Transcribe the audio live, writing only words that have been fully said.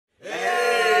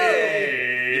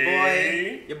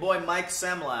boy Mike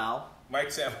Samlau.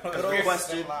 Mike Sam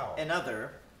requested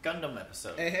another Gundam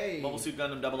episode. Hey. Mobile Suit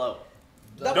Gundam 00.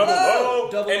 Double O.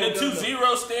 And the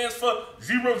 20 stands for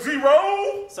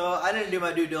 00. So I didn't do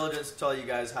my due diligence to tell you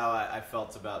guys how I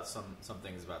felt about some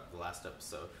things about the last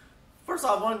episode. First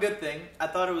off, one good thing, I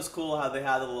thought it was cool how they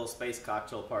had the little space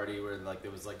cocktail party where like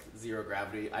there was like zero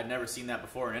gravity. I'd never seen that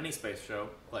before in any space show.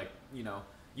 Like, you know,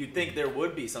 you'd think there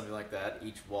would be something like that.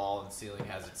 Each wall and ceiling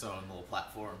has its own little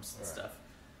platforms and stuff.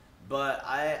 But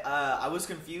I was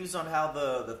confused on how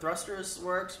the thrusters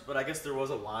worked, but I guess there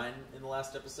was a line in the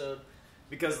last episode.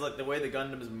 Because like the way the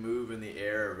Gundams move in the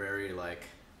air are very like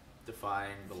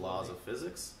defying the laws of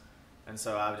physics. And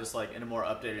so I was just like, in a more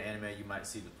updated anime, you might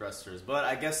see the thrusters. But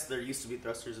I guess there used to be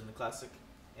thrusters in the classic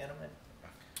anime.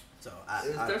 So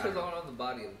There's thrusters all on the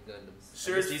body of Gundams.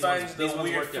 Sure, finds the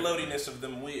weird floatiness of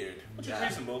them weird. Which is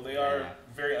reasonable. They are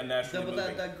very unnaturally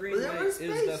moving. That green light is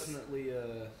definitely...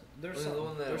 There's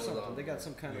something. They got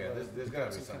some kind of... There's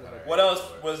got to be some kind of... What else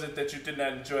was it that you did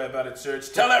not enjoy about it,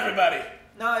 Serge? Tell everybody!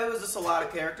 No, it was just a lot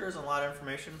of characters and a lot of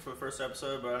information for the first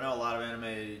episode, but I know a lot of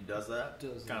anime does that.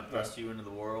 Kind of thrust you into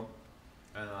the world.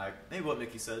 And like, maybe what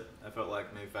Mickey said, I felt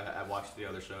like maybe if I watched the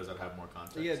other shows, I'd have more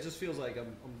context. Yeah, it just feels like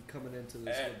I'm coming into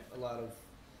this with a lot of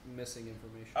missing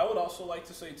information. I would also like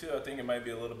to say, too, I think it might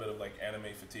be a little bit of like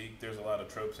anime fatigue. There's a lot of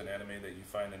tropes in anime that you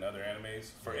find in other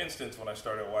animes. For instance, when I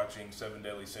started watching Seven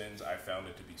Deadly Sins, I found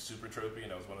it to be super tropey,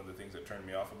 and that was one of the things that turned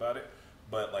me off about it.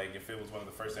 But like, if it was one of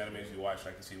the first animes you watched,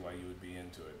 I could see why you would be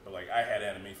into it. But like, I had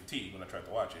anime fatigue when I tried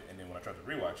to watch it, and then when I tried to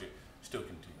rewatch it, still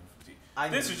continued fatigue.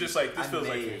 This is just like, this feels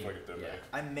like a throwback.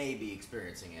 I may be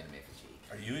experiencing anime fatigue.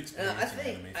 Are you experiencing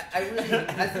anime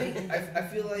fatigue? I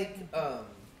feel like,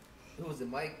 who was it,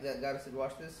 Mike, that got us to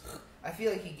watch this? I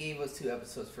feel like he gave us 2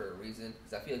 episodes for a reason,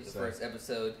 because I feel like the first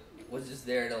episode was just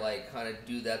there to like kind of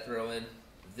do that throw in.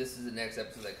 This is the next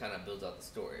episode that kind of builds out the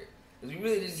story. Because we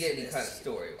really didn't get any kind of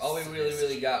story. All we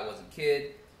really got was a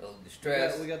kid, a little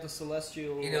distress. We got the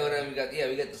Celestial. You know what I mean? We got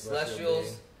the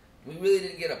Celestials. We really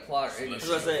didn't get a plot or anything.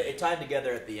 It tied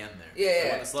together at the end there. Yeah, so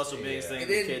when the Celestial Beings thing, the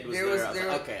kid was there. I was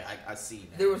like, okay, I see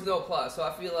now. There was no plot, so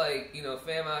I feel like, you know,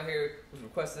 fam out here was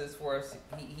requesting this for us.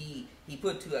 He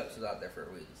put 2 episodes out there for a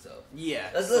reason. So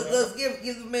yeah, let's give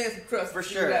the man some trust for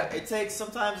sure.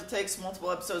 Sometimes it takes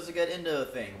multiple episodes to get into a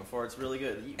thing before it's really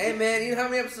good. Hey man, you know how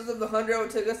many episodes of the 100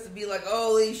 it took us to be like,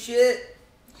 holy shit?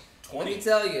 20. Let me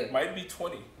tell you, might be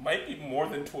 20. Might be more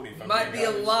than 20. Might be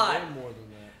a lot. More than that.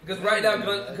 Because right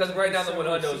now the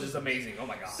 100 is just amazing. Oh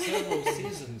my god. Several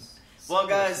seasons. Well,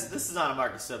 guys, this is not a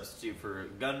market substitute for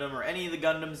Gundam or any of the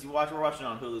Gundams you watch. We're watching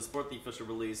on Hulu. Support the official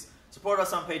release. Support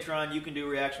us on Patreon. You can do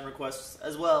reaction requests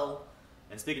as well.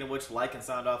 And speaking of which, like and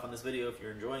sound off on this video if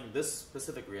you're enjoying this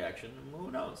specific reaction. Who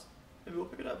knows? Maybe we'll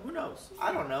pick it up. Who knows?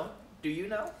 I don't know. Do you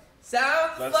know?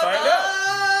 Let's find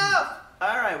out.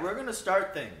 All right, we're gonna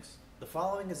start things. The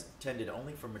following is intended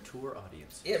only for mature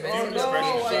audience. Yeah, man.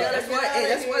 That's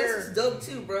why this is dope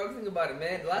too, bro. Think about it,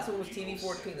 man. The last one was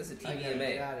TV-14. This is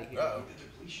TVMA. With the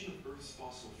depletion of Earth's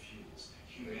fossil fuels,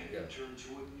 humanity turned to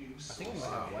a new source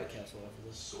of White Castle after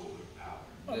this. solar power.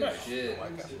 Good shit.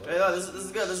 Hey, no, this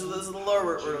is good. This is the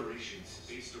lower. Generations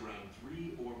based around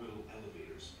 3 orbital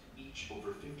elevators, each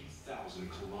over 50,000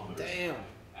 kilometers. Damn.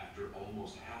 After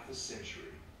almost half a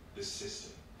century, the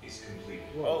system is completed.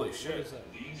 Holy shit.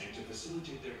 These, to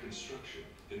facilitate their construction,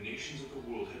 the nations of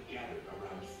the world have gathered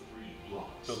around 3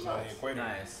 blocks. Built on the equator.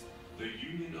 Nice. The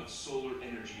Union of Solar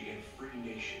Energy and Free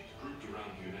Nations, grouped around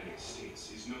the United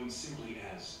States, is known simply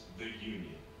as the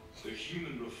Union. The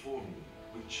Human Reform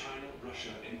League, with China, Russia,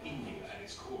 and India at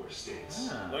its core states.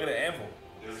 Look at the anvil.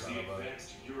 There's the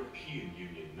Advanced European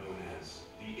Union, known as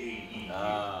the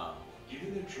AEU.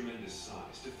 Given their tremendous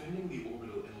size, defending the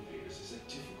orbital elevators is a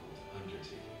difficult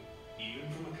undertaking. Even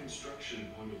from a construction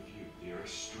point of view, they are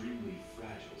extremely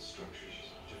fragile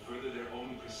structures. To further their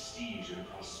own prestige and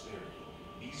prosperity,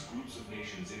 these groups of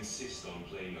nations insist on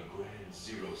playing a grand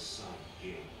zero-sum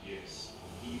game. Yes,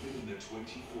 even in the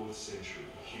 24th century,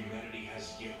 humanity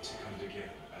has yet to come together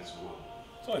as one.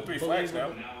 It's only 3 flags now.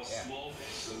 Now a small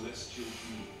celestial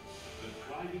being, the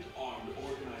private armed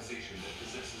organization that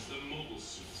possesses the mobile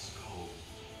suits called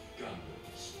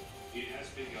Gundams. It has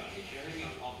begun carrying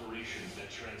out operations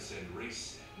that transcend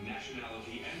race,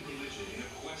 nationality, and religion in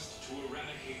a quest to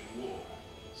eradicate war.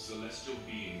 Celestial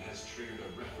Being has triggered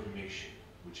a reformation,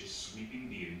 which is sweeping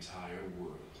the entire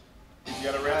world. You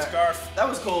got a red scarf. That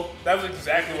was cool. That was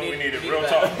exactly what we needed. Real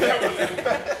talk. That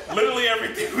was literally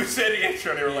everything we said in the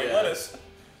intro. They were like, let us.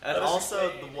 And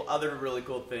also, the other really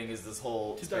cool thing is this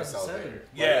whole space 2007. elevator.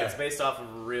 Yeah. It's based off of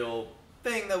a real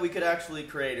thing that we could actually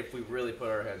create if we really put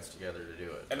our heads together to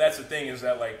do it. And that's the thing is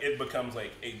that like it becomes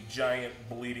like a giant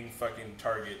bleeding fucking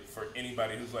target for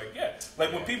anybody who's like, yeah.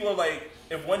 Like when people are like,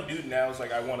 if one dude now is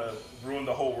like, I want to ruin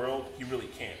the whole world, he really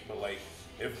can't. But like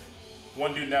if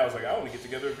one dude now is like, I want to get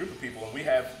together a group of people and we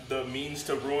have the means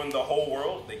to ruin the whole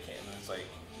world, they can. And it's like,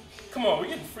 come on, we're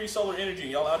getting free solar energy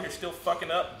and y'all out here still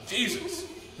fucking up? Jesus.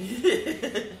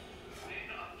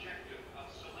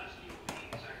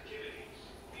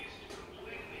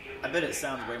 I bet it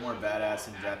sounds way more badass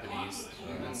in Japanese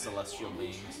than celestial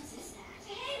beings.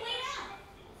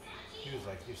 He was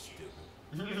like, you're stupid.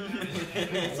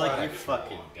 It's like, you're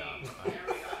fucking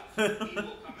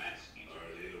dumb.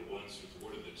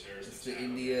 It's the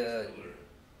India,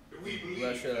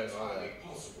 Russia, and all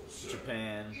that.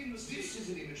 Japan. This is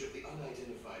an image of the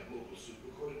unidentified mobile suit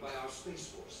recorded by our space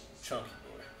forces. Chunky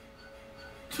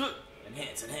boy.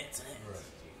 Enhance.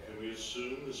 Can we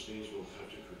assume this means we'll have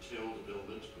to curtail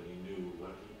development of any new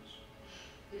weapons?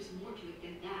 There's more to it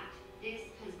than that. This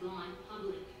has gone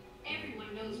public.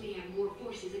 Everyone knows we have more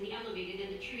forces in the elevator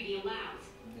than the treaty allows.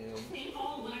 Yeah. They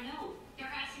all want to know.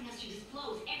 They're asking us to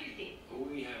disclose everything.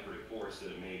 We have reports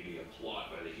that it may be a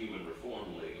plot by the Human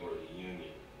Reform League or the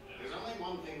Union. There's only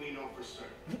one thing we know for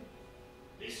certain.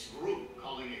 This group,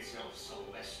 calling itself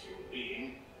Celestial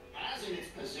Being, has in its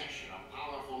possession a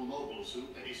powerful mobile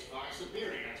suit that is far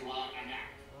superior to our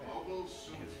Enact. Mobile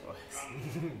suit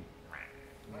Gundam.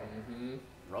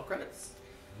 Roll credits.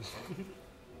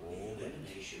 The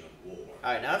elimination of war.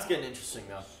 Alright, now it's getting interesting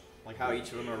though. Like how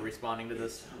each of them are responding to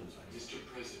this. Mr.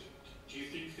 President, do you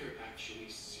think they're actually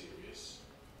serious?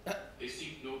 They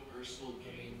seek no personal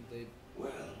gain. Well,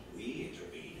 we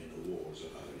intervene in the wars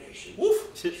of other nations.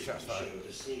 Woof! To show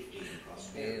the safety and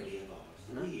prosperity of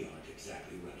ours. We aren't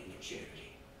exactly running a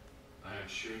charity. I am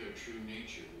sure their true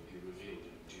nature will be revealed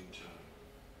in due time.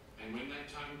 And when that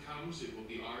time comes, it will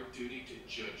be our duty to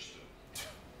judge them.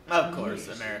 Of course,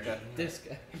 America. This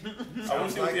guy. I want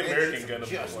to see what the American Gundam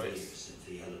Just was. since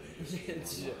the elevators came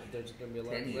online. There's gonna be a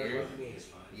lot 10 of years. is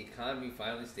fine. The economy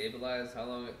finally stabilized. How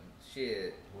long?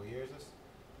 Shit. What year is this?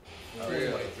 Oh, 23.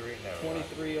 No.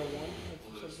 2301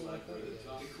 or something like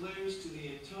that. Declares to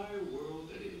the entire world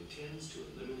that it intends to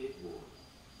eliminate war.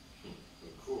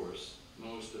 Of course,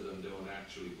 most of them don't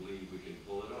actually believe we can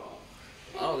pull it off.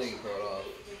 I don't think you pull it off.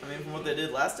 I mean, from what they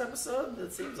did last episode,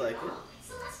 that seems like it.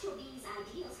 Celestial beings'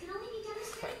 ideals can only be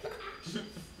demonstrated through action.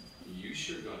 You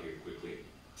sure got here quickly.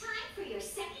 Time for your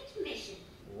second mission.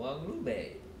 Wangube.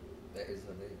 That is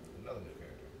the name. Another new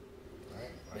character.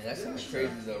 Right? Man, that sounds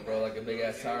crazy though, bro. Like a big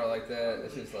ass tower like that.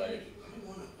 It's just like. I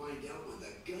want to find out what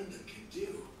that Gundam can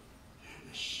do. That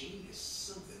machine is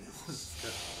something else.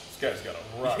 This guy's got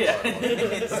a rock Yeah, hard one.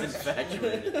 it's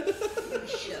infatuated.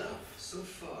 So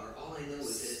far, all I know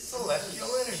is that it's Celestial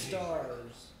energy.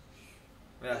 Stars.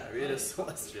 Yeah, it is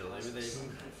celestial. Maybe they. some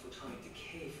kind of photonic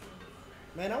decay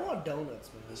phenomenon. Man, I want donuts,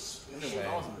 man. A I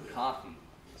special want some coffee.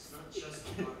 It's not just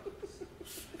particles.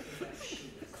 That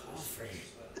machine has coffee.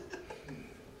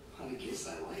 I guess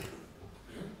I like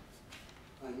them.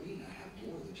 I mean, I have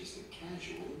more than just a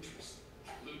casual interest.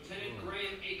 Lieutenant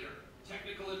Graham Aker,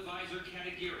 Technical Advisor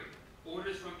Katagiri.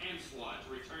 Orders from M Squad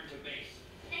to return to base.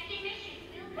 Second mission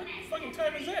will What commence. fucking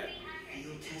time is that?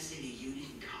 Field testing a unit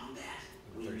in combat.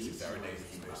 We 36 need some hour other days in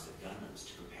things space. about the Gundams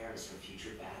to prepare us for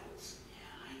future battles.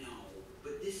 Yeah, I know.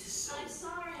 But this is so... I'm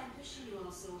sorry I'm pushing you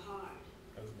all so hard.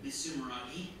 Miss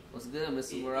Sumeragi? What's good,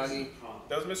 Mr. Muragi?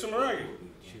 That was Miss Muragi.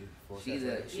 She's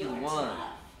the one.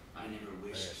 I never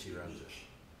wish Yeah, to she be runs weak.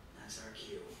 That's our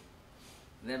cue.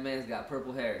 That man's got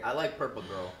purple hair. I like Purple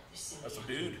Girl. That's a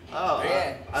dude. Oh,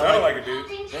 Yeah. Sounded like like a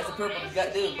dude. That's a purple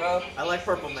gut dude, bro. I like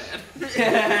Purple Man.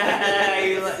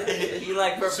 you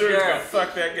like purple Sir, girl. gonna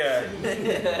fuck that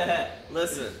guy.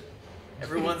 Listen,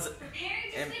 everyone's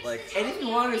like. And if you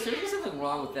wonder, there's something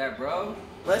wrong with that, bro.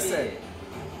 Listen,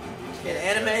 in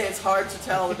anime, it's hard to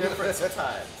tell the difference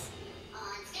sometimes. On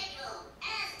schedule,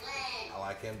 as planned. I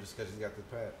like him just because he's got the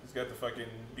pet. He's got the fucking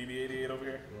BB-88 over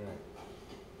here.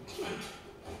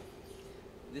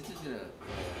 This is gonna.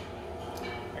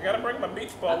 I gotta bring my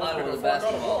beach ball I with thought me it was before I go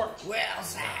to basketball. war. Well,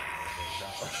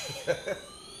 sir.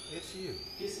 It's you.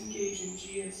 Disengaging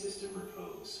GN system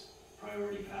repose.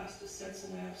 Priority pass to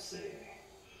Setsun FCA.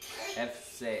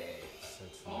 FC.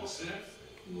 All set?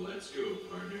 Let's go,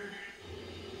 partner.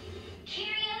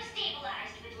 Curio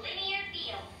stabilized with linear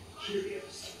field.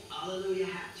 Curious. Alleluia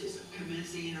Baptism.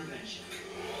 Commence the intervention.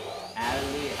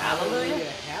 Hallelujah.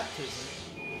 Hallelujah. Baptism.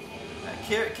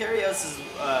 Kyrios'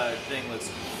 thing looks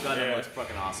Gundam Yeah. looks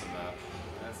fucking awesome though.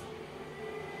 That's,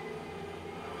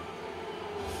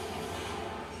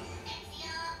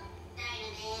 Exio,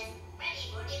 Dynamist, ready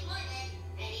for deployment.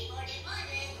 Ready for deployment.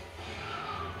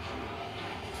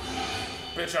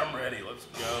 Bitch, I'm ready. Let's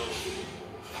go.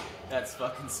 That's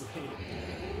fucking sweet.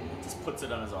 Just puts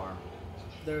it on his arm.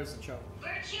 There's the chunk.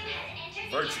 Virtue has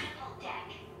entered Virtue. the catapult deck.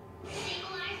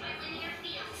 Stabilized by linear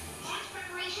field. Launch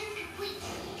preparations complete.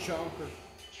 Chomper.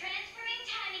 Transferring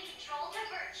timing control to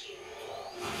Virtue.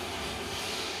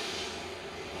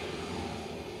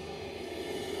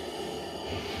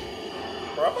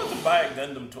 Bro, I'm about to buy a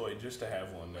Gundam toy just to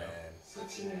have one now.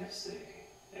 Such an FC.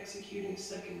 Executing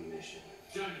second mission.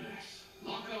 Dynamax,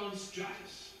 lock on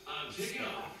Stratus. I'm taking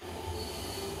off.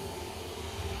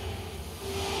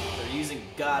 They're using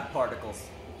God particles.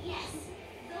 Yes,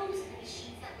 those are the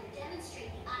machines that will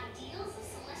demonstrate the ideals of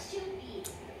celestial beings.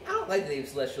 I don't like the name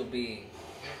Celestial Being.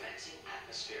 Commencing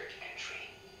atmospheric entry.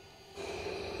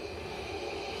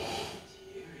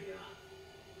 Area.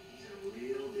 He's a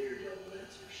real daredevil,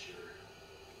 that's for sure.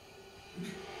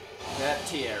 That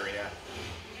T-area.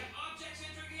 We have objects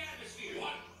entering the atmosphere.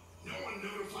 What? No one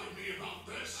notified me about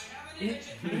this. I have an image.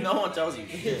 No one tells you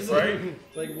shit. Right?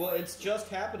 Like, well, it's just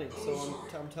happening, so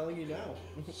I'm telling you now.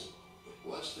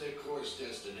 What's their course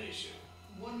destination?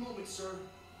 One moment, sir.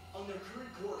 On their current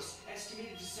course,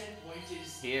 estimated descent point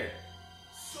is Here.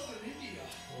 southern India.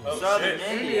 Oh, Southern shit.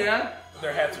 India.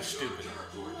 Their hats are stupid. Is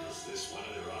this one of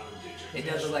their honor digits? It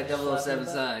does look like 007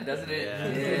 sign, doesn't it?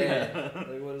 Yeah.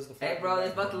 Like, what is the Hey, bro,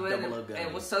 let's buckle in. Double O gun. Hey,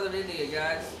 what's Southern India,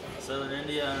 guys? Southern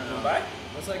India, I don't know. Bye.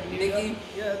 That's like New Nikki? Delhi.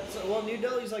 Yeah, well, New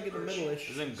Delhi's like in the middle-ish.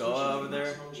 Isn't Goa over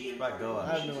there? It's about I Goa.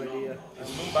 have no idea. Is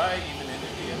Mumbai even in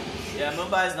India? Yeah,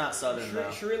 Mumbai's not southern though.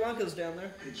 Sri Lanka's down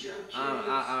there.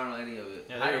 I don't know any of it.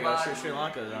 Yeah, there you go. Hyderabad. Sri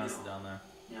Lanka is honestly down there.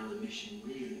 Now the mission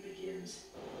really begins.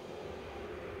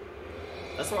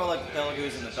 That's where all like the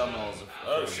Telugus and the Tamils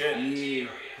Oh, shit. Yeah.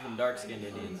 some dark-skinned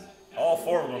Indians. All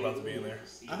 4 of them are about to be in there.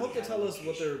 I hope they tell us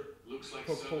what their Looks like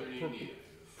southern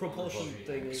propulsion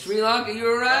thing is. Sri Lanka, you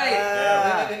were right.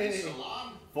 Yeah. Hey.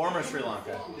 Former Sri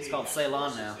Lanka. It's called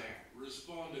Ceylon now.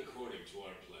 Respond according to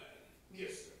our plan.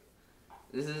 Yes, sir.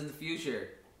 This is the future.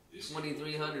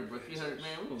 2300, bro. 300,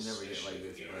 man, we'll never get like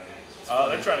this, bro. Oh,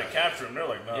 they're trying to capture him. They're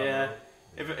like, no. Yeah.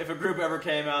 If a group ever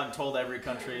came out and told every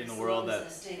country in the world that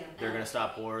they're gonna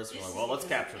stop wars, we're like, well, let's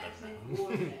capture them now.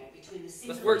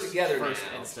 Let's work together First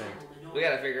now. instinct. We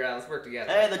gotta figure it out. Let's work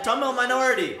together. Hey, the Tamil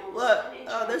minority! Look!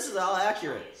 Oh, this is all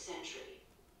accurate. Century.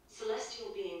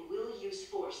 Celestial being will use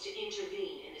force to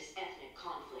intervene in this ethnic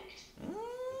conflict.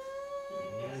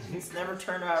 It's never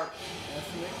turned out.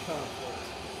 Ethnic conflict.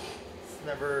 It's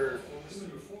never. The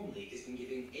Human Reform League has been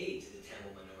giving aid to the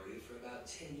Tamil minority for about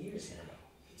 10 years now.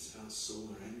 It's about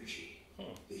solar energy.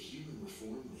 The Human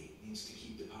Reform League needs to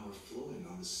keep the power flowing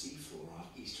on the seafloor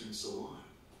off eastern Ceylon.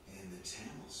 And the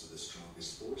Tamils are the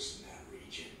strongest force in that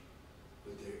region.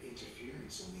 But their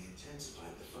interference only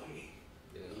intensified the fighting.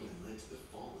 It even led to the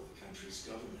fall of the country's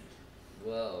government.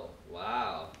 Whoa,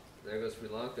 wow. There goes Sri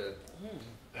Lanka.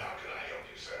 How can I help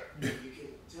you, sir? You can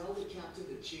tell the captain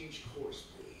to change course,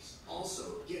 please.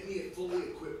 Also, get me a fully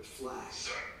equipped flash.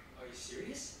 Sir. Are you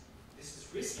serious? This is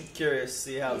risky. I'm curious to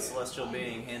see how the celestial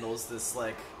being handles this,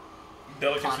 like,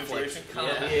 Delicate conflict.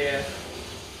 situation. Yeah.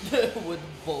 With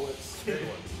bullets.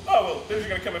 Oh, well, they're just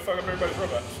going to come and fuck up everybody's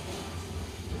robots.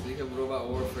 So you can robot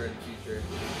warfare in the future.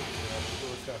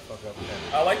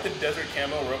 I like the desert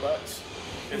camo robots.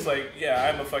 It's like, yeah,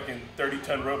 I'm a fucking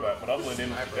 30-ton robot, but I'll blend in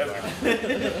with the desert.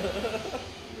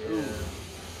 Yeah.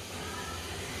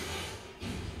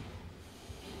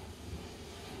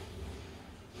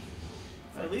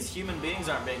 At least human beings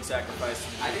aren't being sacrificed.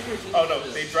 I didn't hear Oh, no,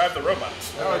 they drive the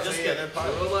robots. Oh, just get The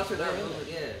robots are not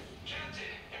moving, yeah. Captain,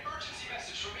 emergency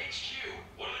message from HQ.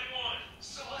 What do they want?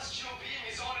 Celestial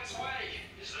being is on its way.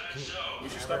 Is that so? We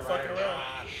should stop fucking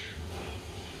around.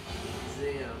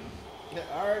 Damn.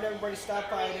 Alright, everybody, stop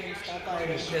fighting. Stop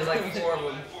fighting. There's like 4 of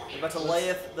them. We're about to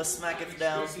layeth the smacketh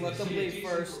down. Let them leave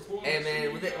first. Hey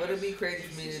man, would it be crazy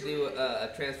for me to do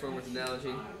a Transformers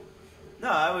analogy? No,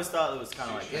 I always thought it was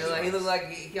kind of like You know, like he looked like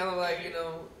he kind of like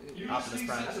Optimus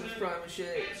Prime. Optimus Prime and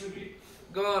shit.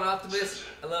 Go on, Optimus.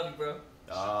 I love you, bro.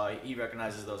 He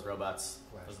recognizes those robots.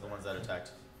 Those are the ones that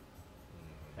attacked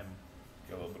him.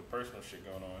 Got a little bit of personal shit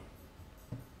going on.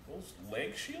 Those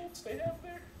leg shields they have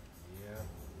there? Yeah.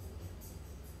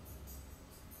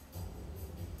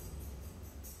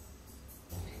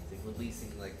 It's like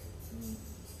releasing like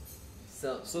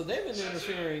So they've been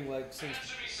interfering like since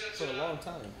for a long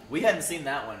time. We hadn't seen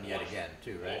that one yet again,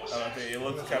 too, right? I don't think it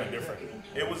looks kind of different.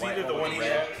 It was either the one he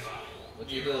had. What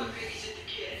you doing?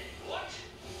 What?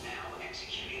 Now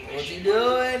executing What you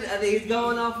doing? I think he's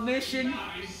going off mission.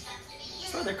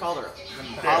 That's what they called her.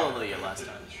 Hallelujah last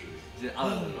time.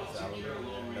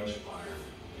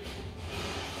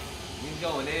 He's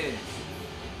going in.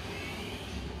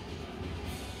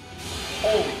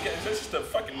 Holy God, is that just a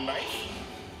fucking knife?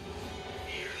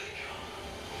 Here they come.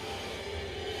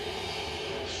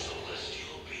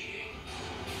 Celestial being.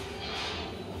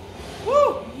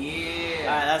 Woo! Yeah.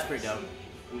 Alright, that's pretty dope.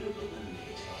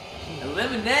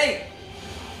 Eliminate.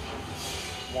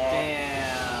 Wow.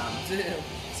 Damn.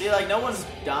 See, like, no one's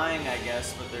dying, I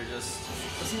guess, but they're just...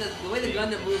 But see, the way the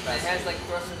Gundam moves, man, it has like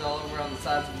thrusters all over on the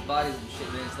sides of his bodies and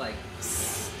shit, man. It's like,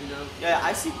 you know? Yeah,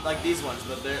 I see, like, these ones,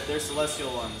 but they're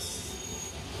celestial ones.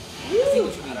 I see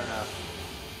what you mean. I don't know.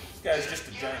 This guy's just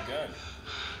a giant gun.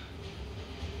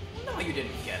 No, you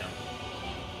didn't get him.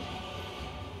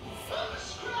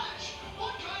 Scratch!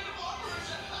 What kind of armor is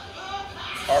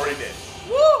it? Already dead.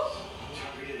 Woo!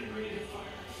 Targeted and ready to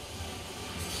fire.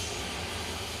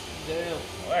 Damn.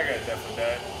 Well, that guy definitely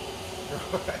died.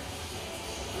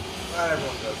 Not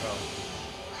everyone does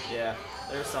something. Yeah,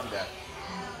 there's some death.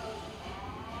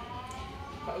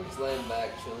 Probably just laying back,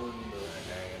 chilling.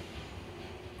 Dang.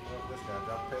 Oh, this guy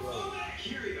dropped payload.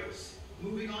 Curios.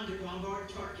 Moving on to bombard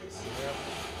targets. Yep.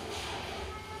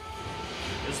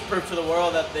 This is proof to the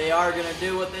world that they are gonna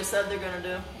do what they said they're gonna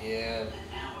do. Yeah. And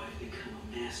now I've become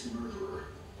a mass murderer.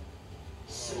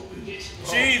 So be it.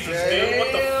 Jesus, Okay. dude,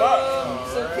 what the fuck?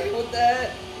 It's okay with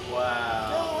that. Wow.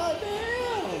 God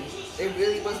damn. They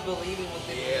really was believing what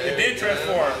they Yeah, It did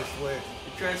transform. Switch.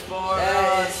 The transform. That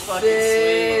Oh, is it's fucking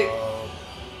sick. sweet. Oh,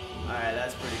 Alright,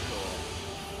 that's pretty cool.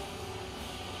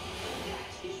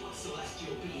 That is what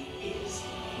celestial being is.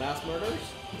 Mass murders?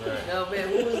 right. No, man,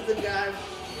 who was the guy?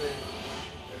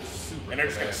 Super And they're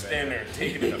just gonna command, stand man. there and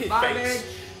take it in the My man, face.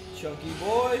 Chunky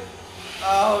boy.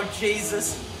 Oh,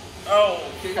 Jesus. Oh,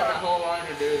 he got a whole liner,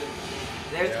 dude.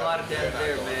 There's Yeah, a lot of they're death not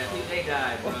there, going man. on. They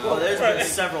died, Oh, bro. there's been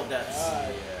several deaths.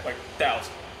 Alright. like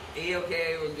 1,000. He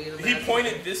okay with being a He master?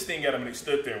 pointed this thing at him and he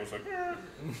stood there and was like,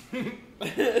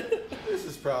 This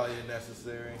is probably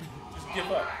unnecessary. just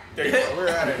give up. There you go. We're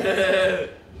out of here.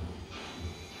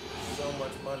 So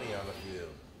much money on the field.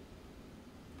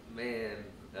 Man,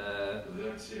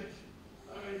 That's it.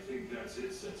 I think that's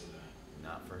it, Setsuna.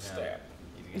 Not for him. Stab.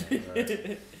 He's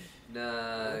gonna...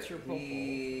 nah, What's your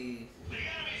he... The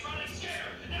enemy's running scared,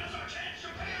 and now's our chance to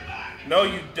pay him back. No,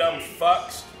 you dumb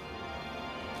fucks.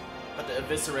 About to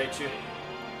eviscerate you.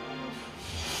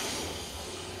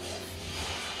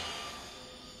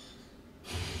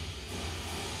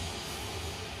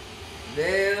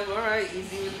 Damn, alright,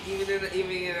 he's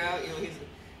evening it out, you know, he's...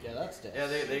 Yeah, that's dead. Yeah,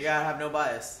 they gotta have no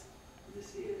bias.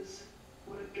 This is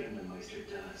what a Gundam Meister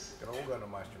does. Good old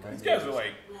Gundam Meister, man. These guys are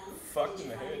like fucked in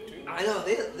the head too. I know,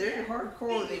 they're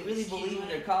hardcore, they really believe in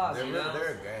their cause, They're, you know?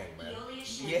 they're a gang, man.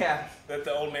 Yeah. That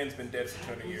the old man's been dead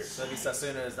for 20 years. So maybe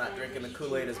Sasuna is not drinking the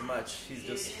Kool-Aid as much. He's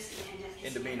just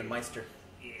into being a Meister.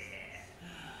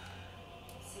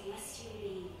 Celestial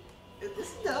being. This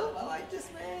is dope, I like this,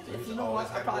 man. So If he's you know always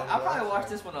what, had I'll one probably glass, watch like,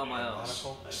 this one on my own.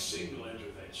 monocle. A single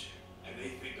intervention. And they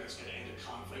think that's going to end a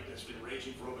conflict that's been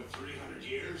raging for over 300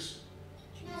 years?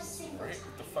 Not a single Right? time.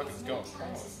 What the fuck is as going many on?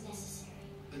 times as necessary.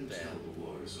 Until the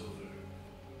war is over.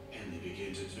 And they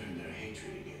begin to turn their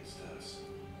hatred against us.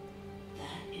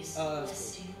 That is That's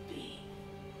celestial being.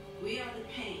 We are the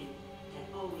pain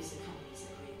that always accompanies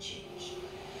a great change.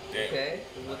 Damn. Okay,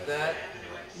 and with that,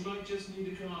 You might just need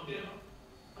to calm down.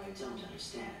 I don't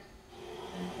understand.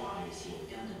 Then why is he a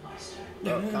Gundam Meister?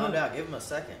 Oh, calm down. Give him a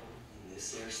second. In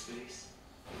this airspace,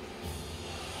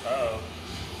 Uh-oh.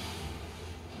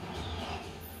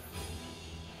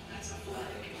 that's a flag.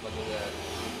 look at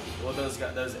that. Well,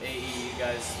 those AE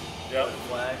guys Yep.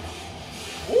 flag.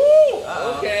 Woo!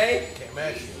 Uh-oh. Okay. Can't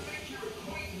match you.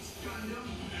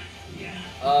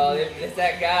 It's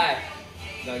that guy.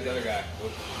 No, the other guy.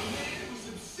 who's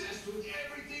obsessed with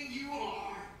everything you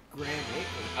are. Grand Acre.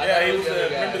 I Yeah, thought he it was the other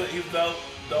guy. remember he was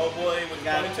the old boy with the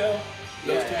Got it. ponytail?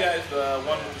 Those Yeah, two yeah. guys, the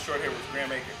one with the short hair was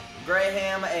Graham Acre.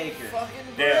 Graham Acre. Fucking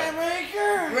Yeah. Grand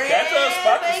Acre. That's a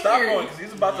spot to stop Acre. going because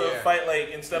he's about to Yeah. fight like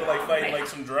instead of like fighting like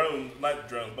some drones, not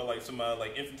drones, but like some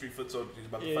like infantry foot soldiers. He's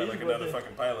about to Yeah, fight he's like about another to-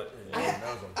 fucking pilot. Yeah, he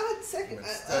knows them. I second. Been I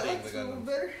studying like the this one Gundams.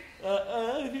 better.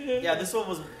 Yeah, this one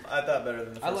was, I thought, better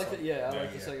than the I first like one. it. Yeah, I Yeah,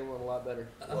 like the yeah. second one a lot better.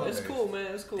 Well, It's it's- cool,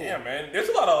 man. It's cool. Yeah, man. There's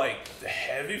a lot of like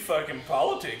heavy fucking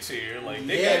politics here. Like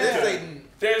they Yeah, got this into-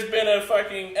 ain't. there's been a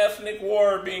fucking ethnic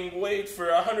war being waged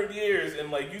for 100 years, and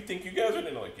like you think you guys are, and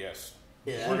they're like, yes,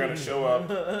 we're gonna show up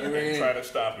and we're try to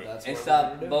stop it. That's And what stop we're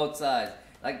gonna do. both sides.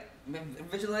 Like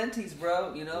vigilantes,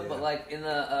 bro. You know, Yeah. but like in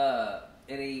a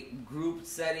group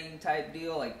setting type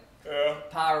deal, like Yeah.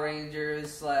 Power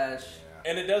Rangers slash.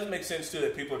 And it does make sense too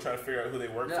that people are trying to figure out who they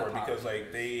work Yeah, for because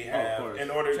like they of have course. in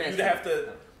order you'd have to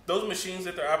those machines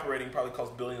that they're operating probably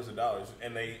cost billions of dollars,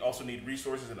 and they also need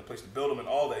resources and a place to build them and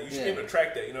all that. You should be able to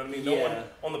track that. You know what I mean? No one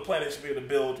on the planet should be able to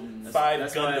build 5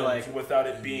 Gundams without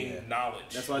it being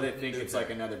knowledge. That's why they think it's like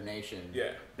another nation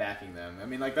backing them. I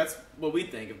mean, like that's what we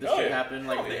think. If this shit happened,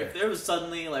 like if there was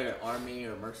suddenly like an army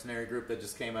or mercenary group that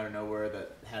just came out of nowhere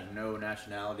that had no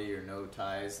nationality or no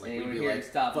ties, like we'd be like,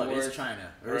 "Fuck, it's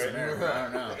China or it's America." I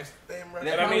don't know.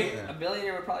 And I mean, a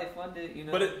billionaire would probably fund it, you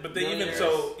know. But they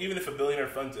even if a billionaire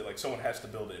funds it, like someone has to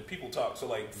build it, and people talk. So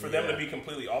like for them to be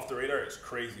completely off the radar is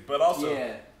crazy. But also,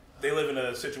 they live in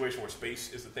a situation where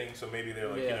space is the thing. So maybe they're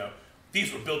like, you know,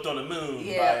 these were built on the moon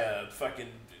by a fucking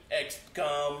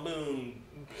XCOM moon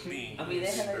being. I mean, they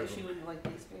had that issue with like the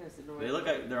experience. They look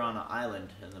like they're on an island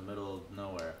in the middle of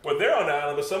nowhere. Well, they're on an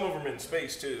island, but some of them are in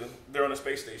space too. They're on a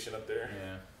space station up there.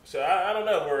 Yeah. So I don't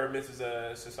know where Mrs.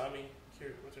 Sasami.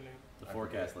 What's her name? The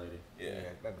forecast lady. Yeah,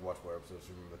 I had to watch more episodes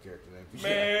to remember the character name.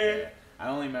 Man. Yeah. I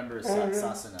only remember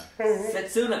Sasuna.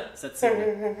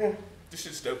 Setsuna. This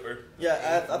shit's doper.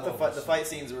 Yeah, I thought the fight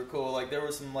scenes were cool. Like there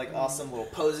were some like awesome little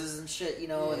poses and shit, you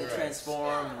know, and they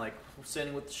transform and like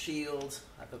standing with the shield.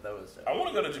 I thought that was dope. I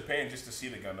want to go to Japan just to see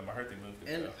the Gundam. I heard they moved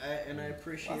it. And I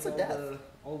appreciate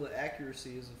all the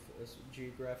accuracies of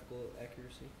geographical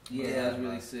accuracy. Yeah, that was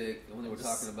really sick. When they were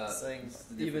talking about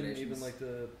even like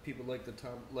the people like the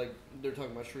like they're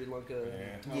talking about Sri Lanka.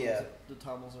 The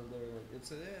Tamils are there. Like,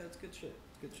 it's good shit.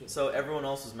 Good shit. So everyone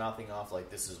else was mouthing off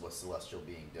like this is what celestial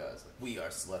being does. Like, we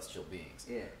are celestial beings.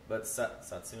 Yeah. But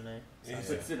Satsune,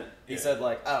 he said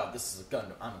like, oh, this is a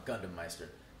Gundam. I'm a Gundam Meister.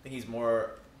 I think he's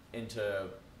more into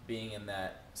being in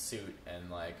that suit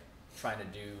and like trying to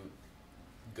do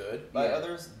good by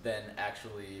others than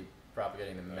actually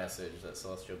propagating the message that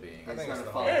celestial beings. I think it's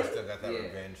the whole still got that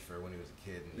revenge for when he was a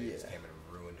kid and they just came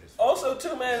and ruined his. Also,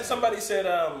 too, man, somebody said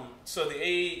so the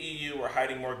AEU were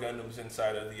hiding more Gundams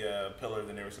inside of the pillar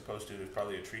than they were supposed to. There's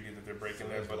probably a treaty that they're breaking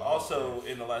there. But also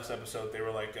in the last episode, they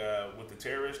were like with the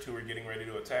terrorists who were getting ready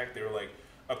to attack. They were like,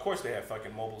 of course they have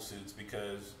fucking mobile suits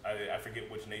because I forget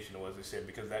which nation it was. They said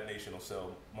because that nation will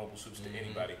sell mobile suits to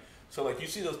anybody. So like you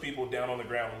see those people down on the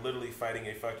ground literally fighting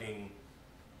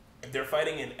they're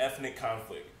fighting an ethnic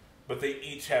conflict, but they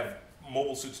each have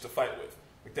mobile suits to fight with.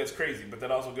 Like that's crazy. But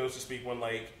that also goes to speak when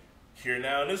like here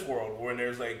now in this world when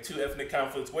there's like 2 ethnic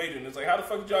conflicts waging. It's like how the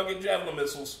fuck did y'all get javelin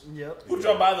missiles? Yep. Who did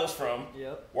y'all buy those from?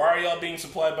 Yep. Why are y'all being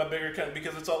supplied by bigger countries?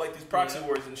 Because it's all like these proxy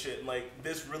wars and shit. And like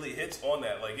this really hits on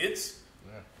that. Like it's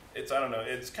I don't know.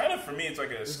 It's kind of for me. It's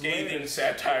like a scathing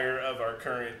satire of our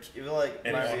current. Even like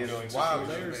layers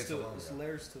to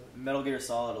it. Metal Gear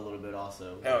Solid a little bit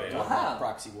also. Oh yeah.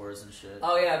 Proxy wars and shit.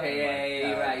 Oh yeah. Okay.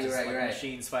 Yeah. You're right.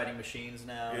 Machines fighting machines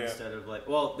now instead of like.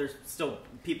 Well, there's still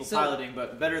people piloting,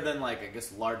 but better than like I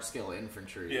guess large scale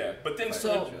infantry. Yeah, but then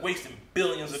still wasting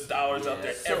billions of dollars out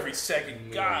there every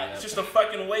second. God, it's just a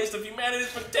fucking waste of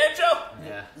humanity's potential.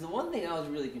 Yeah. The one thing I was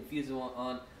really confused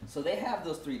on. So they have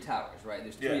those 3 towers, right?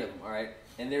 There's 3 of them, all right?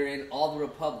 And they're in all the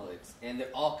republics, and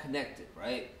they're all connected,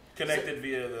 right? Connected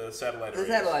via the satellite. The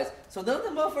satellites. So don't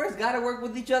the motherfuckers got to work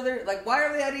with each other? Like, why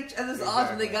are they at each other's odds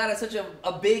when they got such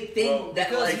a big thing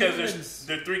because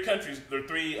there are 3 countries, there are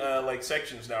 3 like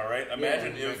sections now, right?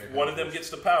 Imagine if one of them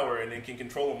gets the power and then can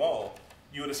control them all.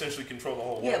 You would essentially control the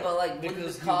whole world. Yeah, but like, what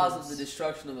is the cause of the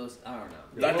destruction of those? I don't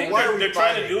know. I think they're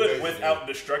trying to do it without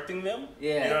destructing them.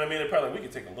 Yeah. You know what I mean? They're probably like, we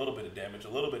could take a little bit of damage, a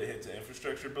little bit of hit to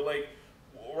infrastructure, but like,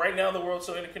 right now the world's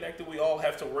so interconnected, we all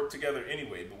have to work together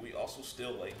anyway, but we also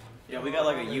still like... Yeah, we got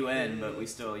like a UN, but we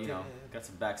still, you know, got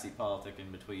some backseat politic in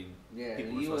between. Yeah,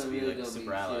 people the we're supposed UN to be like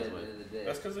super allies with.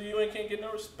 That's because the UN can't get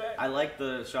no respect. I like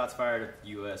the shots fired at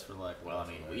the US for like, well, I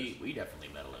mean, we definitely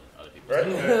meddle in other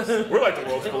people's right? We're like the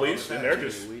world's police, and they're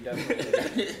just... We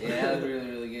definitely yeah, that was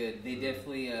really, really good. They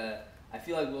definitely, I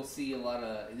feel like we'll see a lot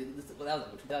of... Well,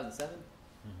 that was 2007?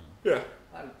 Yeah.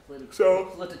 A lot of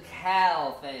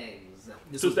political things.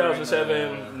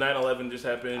 2007, 9/11 just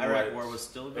happened. Iraq War was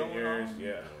still going on?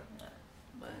 Yeah.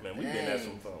 Man, we've been at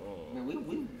some fun. Man,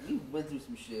 we went through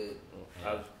some shit.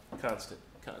 Constant.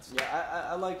 Yeah,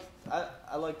 I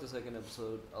like the second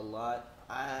episode a lot.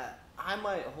 I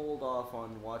might hold off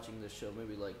on watching this show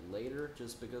maybe like later,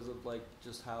 just because of like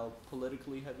just how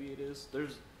politically heavy it is.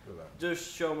 There's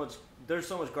so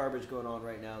much garbage going on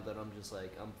right now that I'm just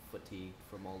like I'm fatigued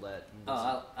from all that.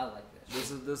 I like that.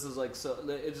 This is like so.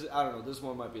 I don't know. This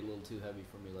one might be a little too heavy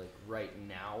for me like right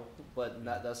now, but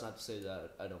that's not to say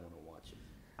that I don't want to watch it.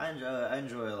 I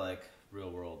enjoy like real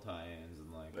world tie-ins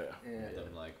and like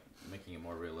them like making it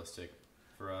more realistic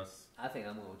for us. I think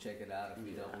I'm gonna check it out if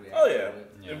we don't react. Oh to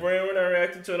yeah. it. If we're not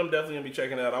reacting to it, I'm definitely gonna be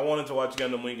checking it out. I wanted to watch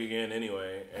Gundam Wing again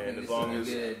anyway, and as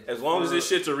long as this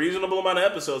shit's a reasonable amount of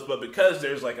episodes, but because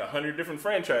there's like 100 different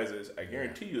franchises, I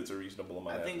guarantee you it's a reasonable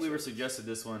amount. I think we were suggested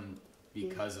this one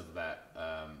because of that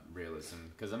realism.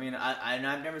 Because I mean,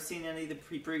 I've never seen any of the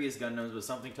previous Gundams, but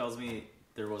something tells me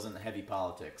there wasn't heavy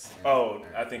politics.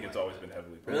 I think it's always been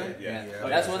heavily Really? Yeah.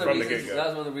 That's one of the reasons. That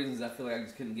was one of the reasons I feel like I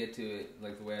just couldn't get to it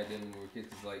like the way I did when we were kids.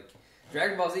 Cause like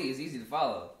Dragon Ball Z is easy to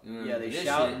follow. You know, they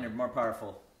shout and they're more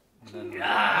powerful.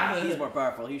 He's more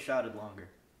powerful. He shouted longer.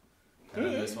 And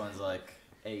then this one's like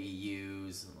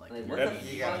AEUs and like.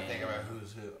 You gotta think about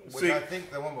who's who. Which I think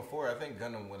the one before, I think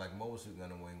Gundam Wing, like Mobile Suit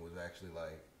Gundam Wing, was actually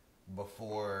like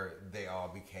before they all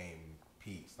became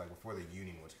peace, like before the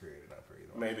Union was created. I'm pretty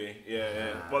sure. Maybe,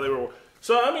 yeah. Well, they were.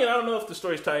 So I mean, I don't know if the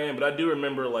stories tie in, but I do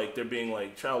remember like there being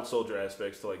like child soldier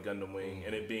aspects to like Gundam Wing,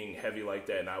 and it being heavy like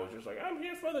that. And I was just like, I'm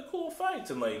here for the cool fights,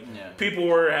 and like people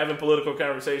were having political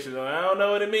conversations. And I don't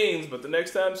know what it means, but the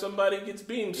next time somebody gets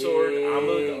beam sword, I'm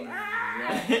gonna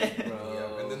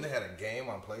go. And then they had a game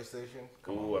on PlayStation.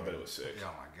 Ooh, I bet it was sick.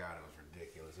 Oh my god, it was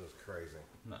ridiculous. It was crazy.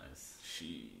 Nice.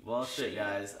 Well, shit,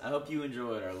 guys. I hope you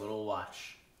enjoyed our little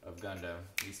watch of Gundam.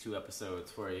 These 2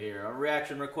 episodes for you here. A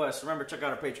reaction request. Remember, check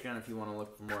out our Patreon if you want to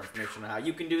look for more information on how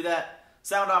you can do that.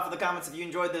 Sound off in the comments if you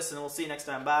enjoyed this, and we'll see you next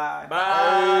time. Bye.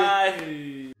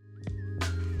 Bye.